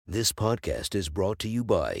This podcast is brought to you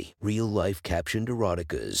by Real Life Captioned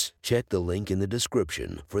Eroticas. Check the link in the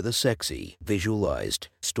description for the sexy, visualized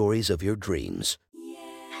stories of your dreams.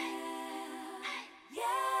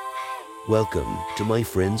 Welcome to my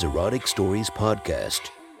friend's Erotic Stories podcast,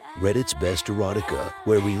 Reddit's Best Erotica,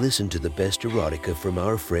 where we listen to the best erotica from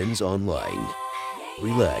our friends online.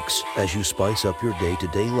 Relax as you spice up your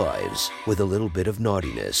day-to-day lives with a little bit of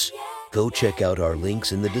naughtiness. Go check out our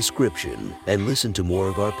links in the description and listen to more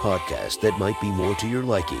of our podcast that might be more to your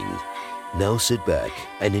liking. Now sit back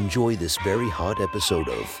and enjoy this very hot episode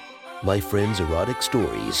of My Friend's Erotic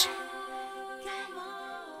Stories.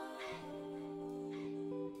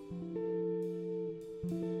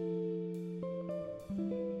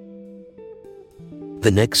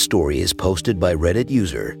 The next story is posted by Reddit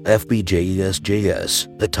user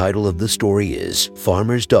FBJESJS. The title of the story is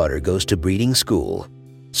Farmer's Daughter Goes to Breeding School.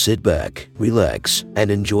 Sit back, relax, and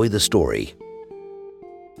enjoy the story.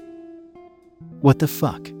 What the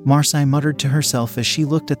fuck? Marcy muttered to herself as she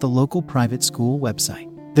looked at the local private school website.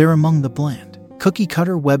 There among the bland,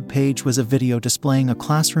 cookie-cutter web page was a video displaying a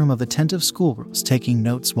classroom of attentive schoolgirls taking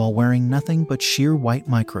notes while wearing nothing but sheer white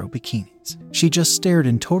micro bikinis. She just stared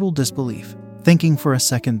in total disbelief, thinking for a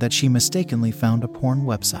second that she mistakenly found a porn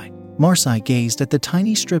website. Marcy gazed at the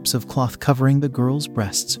tiny strips of cloth covering the girls'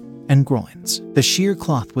 breasts and groins. The sheer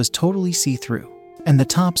cloth was totally see-through, and the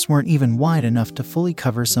tops weren't even wide enough to fully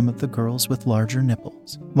cover some of the girls with larger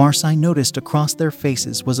nipples. Marcy noticed across their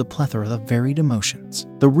faces was a plethora of varied emotions.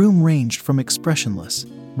 The room ranged from expressionless,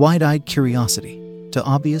 wide-eyed curiosity to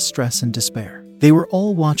obvious stress and despair. They were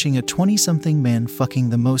all watching a 20-something man fucking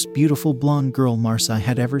the most beautiful blonde girl Marcy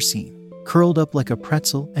had ever seen, curled up like a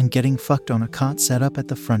pretzel and getting fucked on a cot set up at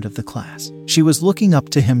the front of the class. She was looking up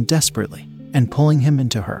to him desperately and pulling him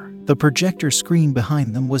into her. The projector screen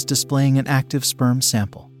behind them was displaying an active sperm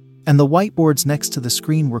sample, and the whiteboards next to the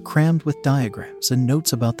screen were crammed with diagrams and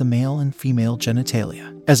notes about the male and female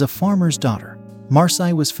genitalia. As a farmer's daughter,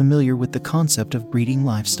 Marcy was familiar with the concept of breeding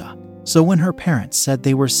livestock, so when her parents said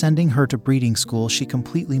they were sending her to breeding school, she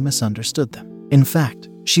completely misunderstood them. In fact,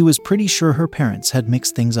 she was pretty sure her parents had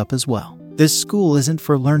mixed things up as well. This school isn't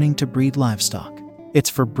for learning to breed livestock, it's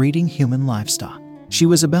for breeding human livestock. She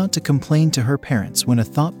was about to complain to her parents when a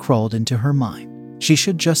thought crawled into her mind. She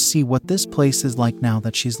should just see what this place is like now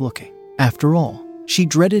that she's looking. After all, she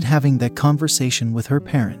dreaded having that conversation with her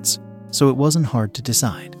parents, so it wasn't hard to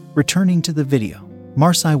decide. Returning to the video,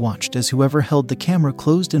 Marcy watched as whoever held the camera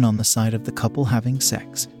closed in on the side of the couple having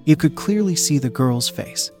sex. You could clearly see the girl's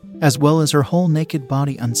face, as well as her whole naked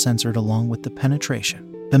body uncensored along with the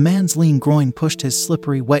penetration. The man's lean groin pushed his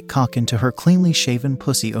slippery wet cock into her cleanly shaven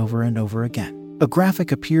pussy over and over again. A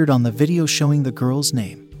graphic appeared on the video showing the girl's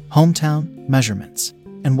name, hometown, measurements,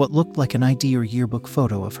 and what looked like an ID or yearbook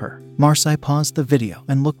photo of her. Marcy paused the video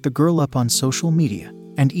and looked the girl up on social media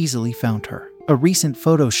and easily found her. A recent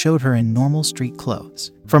photo showed her in normal street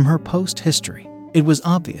clothes. From her post history, it was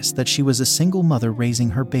obvious that she was a single mother raising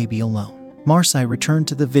her baby alone. Marcy returned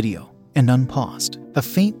to the video and unpaused. A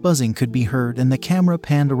faint buzzing could be heard and the camera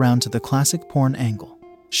panned around to the classic porn angle,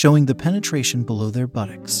 showing the penetration below their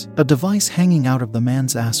buttocks. A device hanging out of the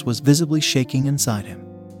man's ass was visibly shaking inside him,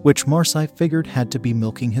 which Marcy figured had to be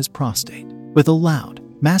milking his prostate. With a loud,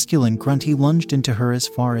 masculine grunt, he lunged into her as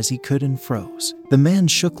far as he could and froze. The man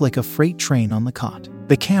shook like a freight train on the cot.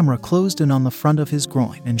 The camera closed in on the front of his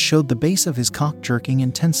groin and showed the base of his cock jerking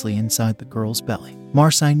intensely inside the girl's belly.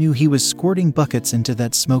 Marcy knew he was squirting buckets into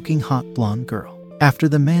that smoking hot blonde girl. After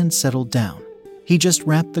the man settled down, he just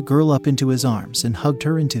wrapped the girl up into his arms and hugged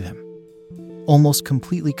her into him, almost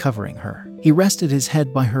completely covering her. He rested his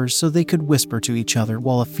head by hers so they could whisper to each other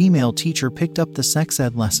while a female teacher picked up the sex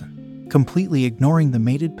ed lesson, completely ignoring the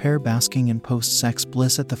mated pair basking in post-sex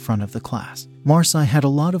bliss at the front of the class. Marcy had a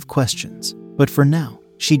lot of questions, but for now,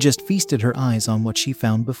 she just feasted her eyes on what she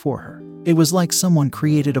found before her. It was like someone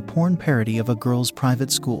created a porn parody of a girls'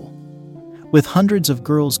 private school, with hundreds of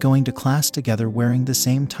girls going to class together wearing the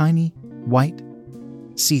same tiny, white,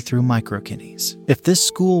 see-through microkinis. If this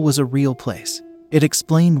school was a real place, it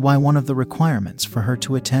explained why one of the requirements for her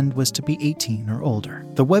to attend was to be 18 or older.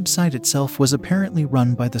 The website itself was apparently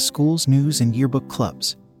run by the school's news and yearbook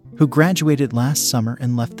clubs, who graduated last summer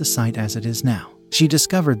and left the site as it is now. She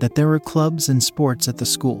discovered that there were clubs and sports at the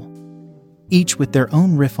school, each with their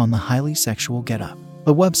own riff on the highly sexual get-up.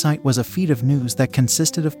 The website was a feed of news that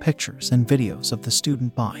consisted of pictures and videos of the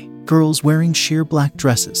student body. Girls wearing sheer black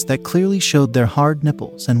dresses that clearly showed their hard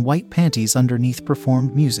nipples and white panties underneath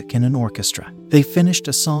performed music in an orchestra. They finished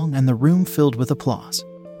a song and the room filled with applause,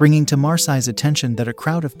 bringing to Marcy's attention that a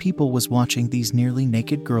crowd of people was watching these nearly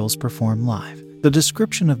naked girls perform live. The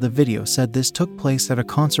description of the video said this took place at a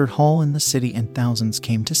concert hall in the city and thousands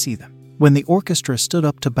came to see them. When the orchestra stood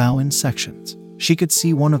up to bow in sections, she could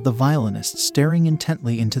see one of the violinists staring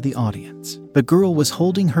intently into the audience. The girl was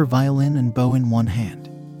holding her violin and bow in one hand,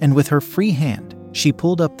 and with her free hand, she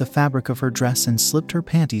pulled up the fabric of her dress and slipped her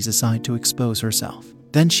panties aside to expose herself.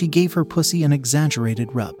 Then she gave her pussy an exaggerated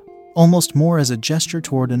rub, almost more as a gesture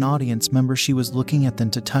toward an audience member she was looking at than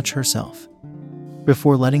to touch herself,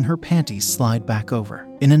 before letting her panties slide back over.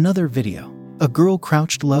 In another video, a girl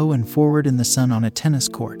crouched low and forward in the sun on a tennis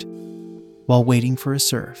court while waiting for a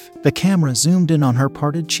serve. The camera zoomed in on her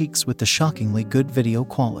parted cheeks with the shockingly good video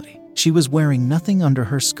quality. She was wearing nothing under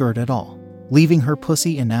her skirt at all, leaving her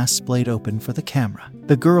pussy and ass splayed open for the camera.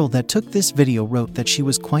 The girl that took this video wrote that she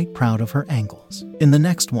was quite proud of her angles. In the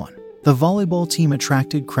next one, the volleyball team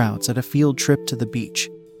attracted crowds at a field trip to the beach,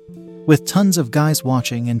 with tons of guys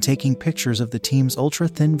watching and taking pictures of the team's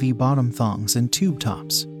ultra-thin V-bottom thongs and tube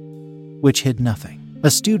tops, which hid nothing. A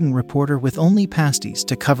student reporter with only pasties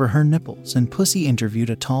to cover her nipples and pussy interviewed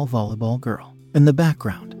a tall volleyball girl. In the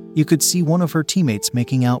background, you could see one of her teammates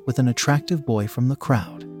making out with an attractive boy from the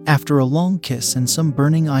crowd. After a long kiss and some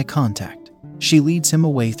burning eye contact, she leads him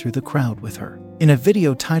away through the crowd with her. In a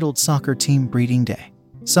video titled Soccer Team Breeding Day,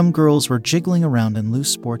 some girls were jiggling around in loose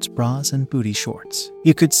sports bras and booty shorts.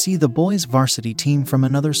 You could see the boys' varsity team from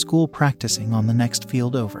another school practicing on the next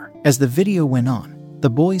field over. As the video went on,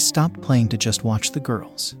 the boys stopped playing to just watch the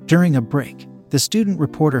girls. During a break, the student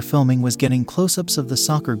reporter filming was getting close-ups of the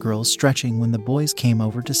soccer girls stretching when the boys came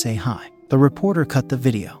over to say hi. The reporter cut the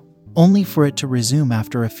video, only for it to resume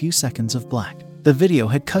after a few seconds of black. The video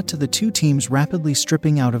had cut to the two teams rapidly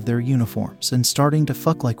stripping out of their uniforms and starting to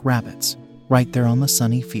fuck like rabbits, right there on the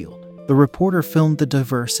sunny field. The reporter filmed the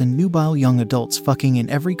diverse and nubile young adults fucking in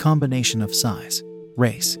every combination of size,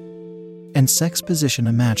 race, and sex position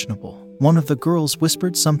imaginable. One of the girls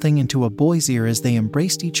whispered something into a boy's ear as they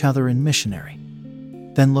embraced each other in missionary,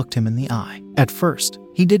 then looked him in the eye. At first,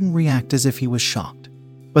 he didn't react as if he was shocked,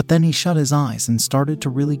 but then he shut his eyes and started to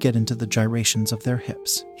really get into the gyrations of their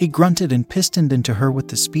hips. He grunted and pistoned into her with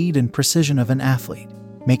the speed and precision of an athlete,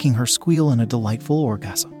 making her squeal in a delightful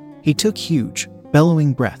orgasm. He took huge,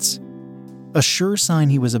 bellowing breaths, a sure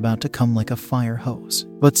sign he was about to come like a fire hose.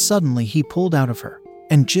 But suddenly he pulled out of her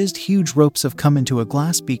and jizzed huge ropes of cum into a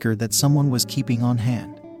glass beaker that someone was keeping on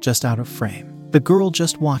hand, just out of frame. The girl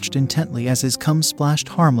just watched intently as his cum splashed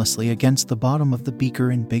harmlessly against the bottom of the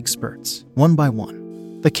beaker in big spurts. One by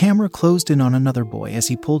one, the camera closed in on another boy as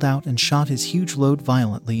he pulled out and shot his huge load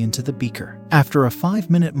violently into the beaker. After a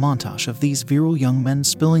 5-minute montage of these virile young men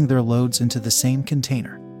spilling their loads into the same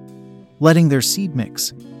container, letting their seed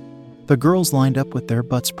mix, the girls lined up with their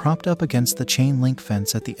butts propped up against the chain link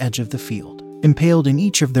fence at the edge of the field. Impaled in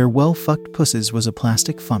each of their well-fucked pussies was a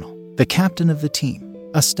plastic funnel. The captain of the team,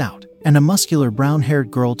 a stout and a muscular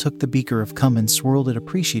brown-haired girl, took the beaker of cum and swirled it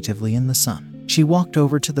appreciatively in the sun. She walked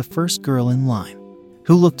over to the first girl in line,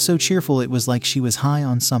 who looked so cheerful it was like she was high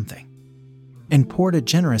on something, and poured a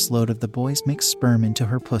generous load of the boy's mixed sperm into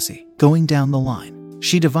her pussy. Going down the line,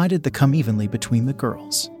 she divided the cum evenly between the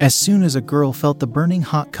girls. As soon as a girl felt the burning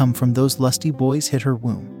hot cum from those lusty boys hit her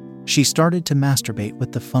womb, she started to masturbate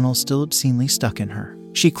with the funnel still obscenely stuck in her.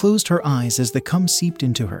 She closed her eyes as the cum seeped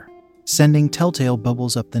into her, sending telltale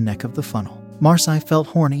bubbles up the neck of the funnel. Marcy felt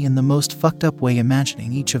horny in the most fucked up way,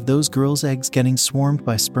 imagining each of those girls' eggs getting swarmed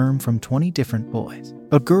by sperm from 20 different boys.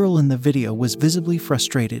 A girl in the video was visibly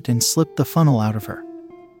frustrated and slipped the funnel out of her,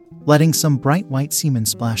 letting some bright white semen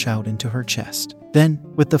splash out into her chest. Then,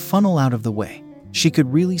 with the funnel out of the way, she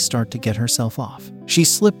could really start to get herself off. She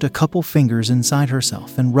slipped a couple fingers inside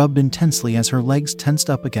herself and rubbed intensely as her legs tensed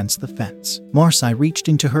up against the fence. Marcy reached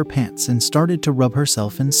into her pants and started to rub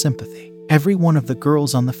herself in sympathy. Every one of the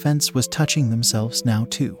girls on the fence was touching themselves now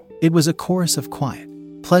too. It was a chorus of quiet,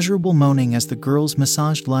 pleasurable moaning as the girls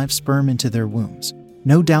massaged live sperm into their wombs,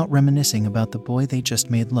 no doubt reminiscing about the boy they just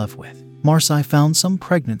made love with. Marcy found some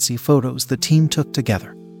pregnancy photos the team took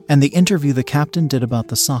together, and the interview the captain did about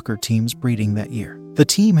the soccer team's breeding that year. The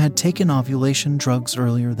team had taken ovulation drugs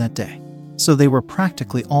earlier that day, so they were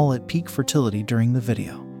practically all at peak fertility during the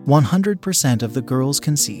video. 100% of the girls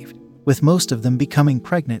conceived, with most of them becoming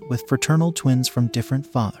pregnant with fraternal twins from different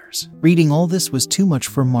fathers. Reading all this was too much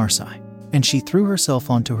for Marcy, and she threw herself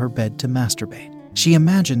onto her bed to masturbate. She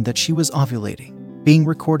imagined that she was ovulating, being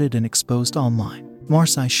recorded and exposed online.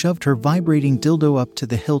 Marcy shoved her vibrating dildo up to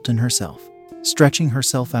the hilt in herself, stretching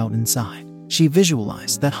herself out inside. She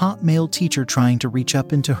visualized that hot male teacher trying to reach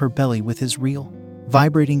up into her belly with his real,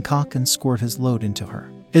 vibrating cock and squirt his load into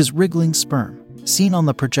her. His wriggling sperm, seen on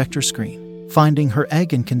the projector screen, finding her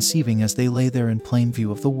egg and conceiving as they lay there in plain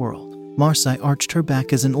view of the world. Marcy arched her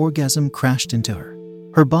back as an orgasm crashed into her,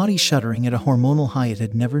 her body shuddering at a hormonal high it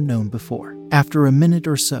had never known before. After a minute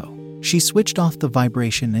or so, she switched off the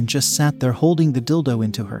vibration and just sat there holding the dildo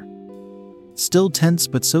into her. Still tense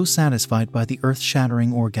but so satisfied by the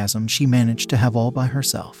earth-shattering orgasm she managed to have all by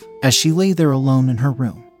herself. As she lay there alone in her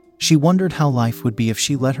room, she wondered how life would be if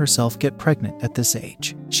she let herself get pregnant at this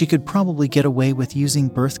age. She could probably get away with using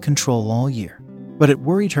birth control all year, but it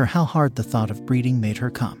worried her how hard the thought of breeding made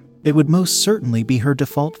her come. It would most certainly be her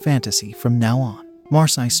default fantasy from now on.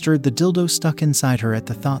 Marcy stirred the dildo stuck inside her at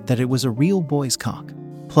the thought that it was a real boy's cock,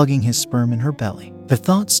 plugging his sperm in her belly. The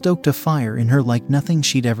thought stoked a fire in her like nothing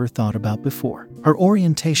she'd ever thought about before. Her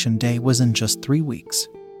orientation day was in just 3 weeks.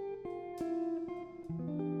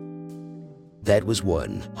 That was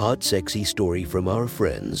one hot, sexy story from our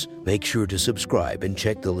friends. Make sure to subscribe and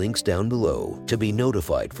check the links down below to be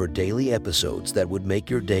notified for daily episodes that would make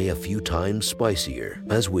your day a few times spicier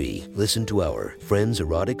as we listen to our friends'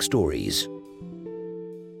 erotic stories.